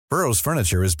Burrow's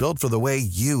furniture is built for the way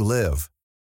you live.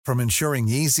 From ensuring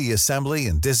easy assembly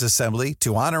and disassembly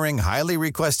to honoring highly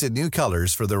requested new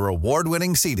colors for their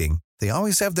award-winning seating, they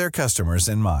always have their customers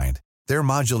in mind. Their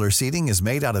modular seating is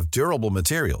made out of durable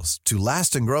materials to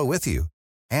last and grow with you.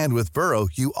 And with Burrow,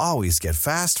 you always get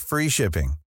fast, free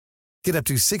shipping. Get up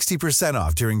to 60%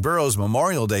 off during Burrow's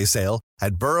Memorial Day sale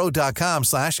at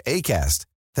burrow.com/ACAST.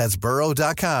 That's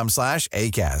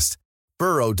burrow.com/ACAST.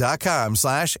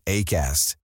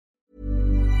 burrow.com/ACAST.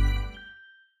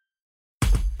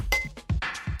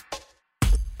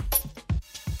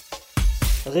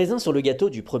 Raisin sur le gâteau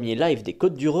du premier live des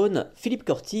Côtes-du-Rhône, Philippe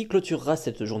Corti clôturera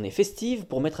cette journée festive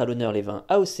pour mettre à l'honneur les vins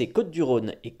AOC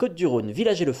Côtes-du-Rhône et Côtes-du-Rhône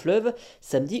Villager le Fleuve,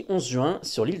 samedi 11 juin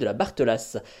sur l'île de la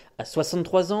Barthelasse. À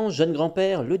 63 ans, jeune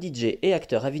grand-père, le DJ et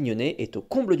acteur avignonnais est au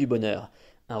comble du bonheur.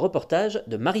 Un reportage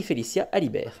de Marie-Félicia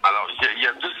Alibert. Alors, il y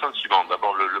a deux sentiments.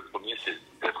 D'abord, le premier, c'est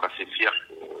d'être assez fier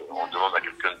qu'on demande à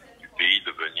quelqu'un du pays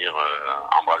de venir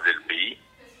embraser le pays.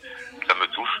 Ça me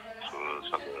touche,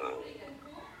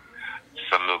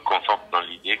 ça me conforte dans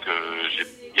l'idée que j'ai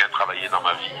bien travaillé dans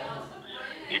ma vie.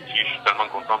 Et puis je suis tellement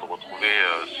content de retrouver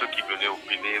ceux qui venaient au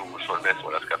privé ou au Cholmès ou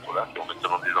à la Scatola, qui ont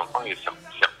maintenant des enfants, et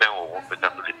certains auront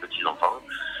peut-être des petits-enfants.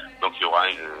 Donc il y aura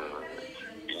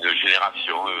une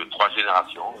génération, 3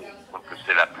 générations. Donc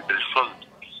c'est la plus belle chose qui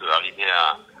puisse arriver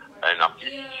à un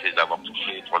artiste, c'est d'avoir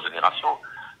touché 3 générations.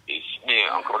 Mais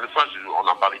encore une fois, on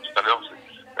en parlait tout à l'heure,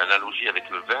 l'analogie avec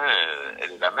le vin,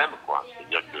 elle est la même, quoi.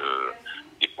 C'est-à-dire que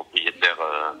les propriétaires,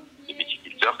 les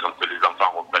viticulteurs, quand les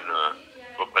enfants reprennent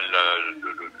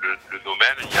le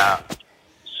domaine, il y a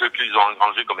ceux qu'ils ont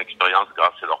engrangés comme expérience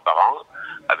grâce à leurs parents,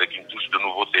 avec une touche de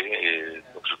nouveauté. Et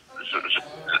donc ce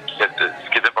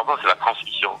qui est important, c'est la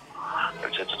transmission.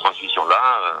 Cette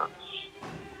transmission-là,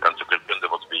 quand quelqu'un de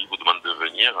votre pays vous demande de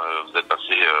venir, vous êtes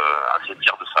assez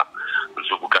fier de ça.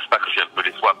 Je vous cache pas que j'ai un peu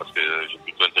les fois parce que j'ai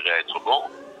plutôt intérêt à être bon,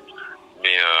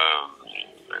 mais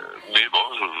bon,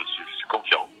 je suis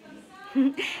confiant.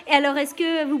 Et alors, est-ce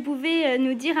que vous pouvez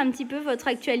nous dire un petit peu votre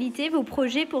actualité, vos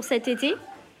projets pour cet été ?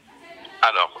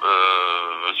 Alors,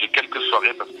 j'ai quelques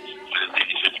soirées parce que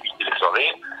j'ai limité les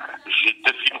soirées. J'ai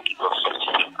 2 films qui doivent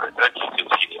sortir. Un qui est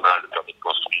au cinéma, Le permis de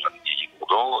construire avec Didier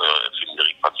Bourdon, un film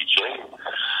d'Éric Fraticelli.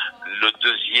 Le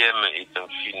deuxième est un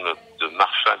film de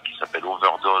Marshall qui s'appelle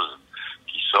Overdose,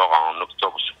 qui sort en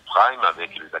octobre sur Prime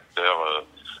avec les acteurs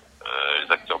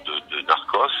de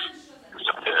Narcos, que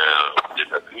certains ont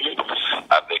déjà vu,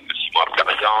 avec Simon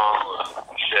Abkarian,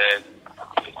 Michel.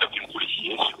 C'est un film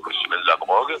policier sur le chemin de la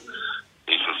drogue.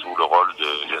 Et je joue le rôle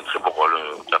j'ai un très beau rôle,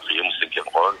 4e ou 5e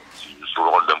rôle. Je joue le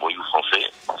rôle d'un voyou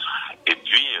français. Et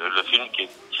puis, le film qui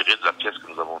est tiré de la pièce que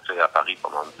nous avons fait à Paris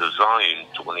pendant 2 ans et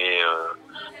une tournée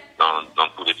dans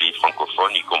tous les pays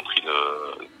francophones, y compris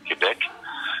le Québec,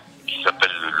 qui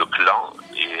s'appelle Le Clan.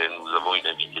 Et nous avons une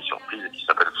invitée surprise qui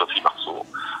s'appelle Sophie Marceau.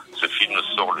 Ce film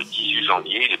sort le 18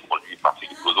 janvier. Il est produit par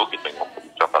Philippe Godot, qui est un grand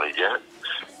producteur parisien.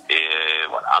 Et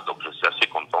voilà, donc je suis assez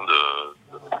content de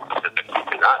cette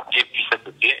activité-là. Et puis cet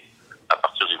été, à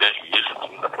partir du 20 juillet, je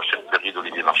tourne la prochaine série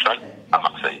d'Olivier Marchal à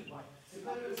Marseille.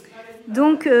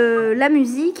 Donc la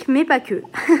musique, mais pas que.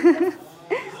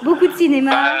 Beaucoup de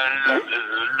cinéma.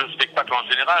 Le spectacle en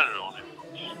général,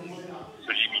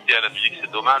 se limiter à la musique,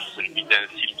 c'est dommage. Se limiter à un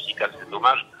style musical, c'est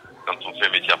dommage. Quand on fait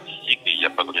un métier artistique, il n'y a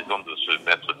pas de raison de se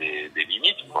mettre des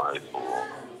limites, quoi. Il faut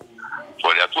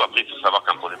aller à tout. Après, il faut savoir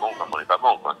quand on est bon, quand on n'est pas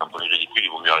bon, quoi. Quand on est ridicule, il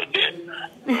vaut mieux arrêter.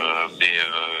 Mais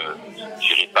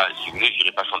j'irai pas, si vous voulez,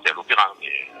 j'irai pas chanter à l'opéra.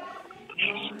 Mais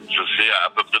je sais à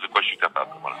peu près de quoi je suis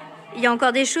capable. Voilà. Il y a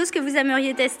encore des choses que vous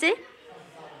aimeriez tester ?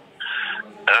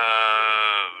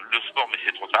 Le sport, mais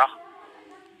c'est trop tard.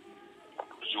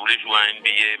 Je voulais jouer à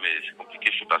NBA, mais c'est compliqué,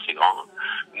 je suis pas assez grand.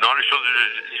 Non, les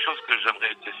choses que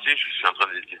j'aimerais tester, je suis en train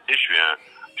de les tester. Je suis un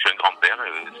grand-père,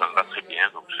 et ça me va très bien,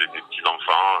 donc j'ai des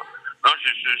petits-enfants. Non,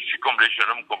 je suis comblé, je suis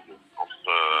un homme comblé.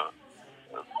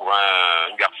 Pour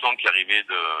un garçon qui arrivait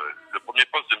le premier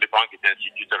poste de mes parents qui était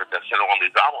instituteur était à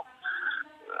Saint-Laurent-des-Arbres,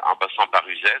 en passant par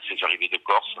Uzès, et j'arrivais de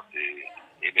Corse,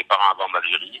 et mes parents avant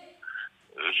d'Algérie.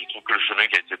 Je trouve que le chemin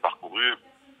qui a été parcouru,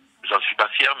 j'en suis pas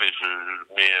fier, mais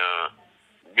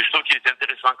je trouve qu'il est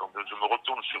intéressant quand je me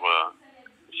retourne sur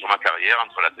ma carrière,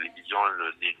 entre la télévision,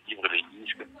 les livres, les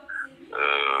disques,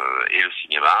 et le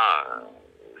cinéma.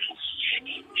 Je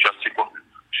suis assez content.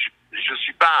 Je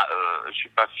suis pas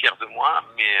fier de moi,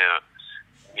 mais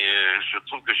je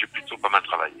trouve que j'ai plutôt pas mal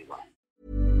travaillé. Voilà.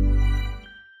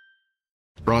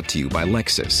 Brought to you by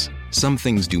Lexus. Some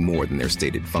things do more than their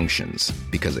stated functions,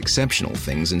 because exceptional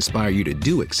things inspire you to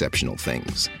do exceptional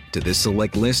things. To this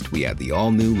select list, we add the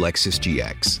all-new Lexus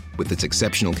GX. With its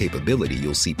exceptional capability,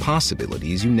 you'll see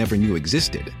possibilities you never knew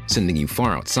existed, sending you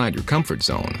far outside your comfort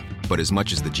zone. But as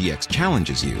much as the GX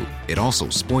challenges you, it also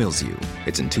spoils you.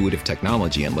 Its intuitive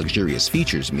technology and luxurious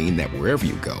features mean that wherever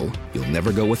you go, you'll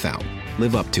never go without.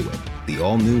 Live up to it. The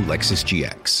all-new Lexus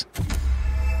GX.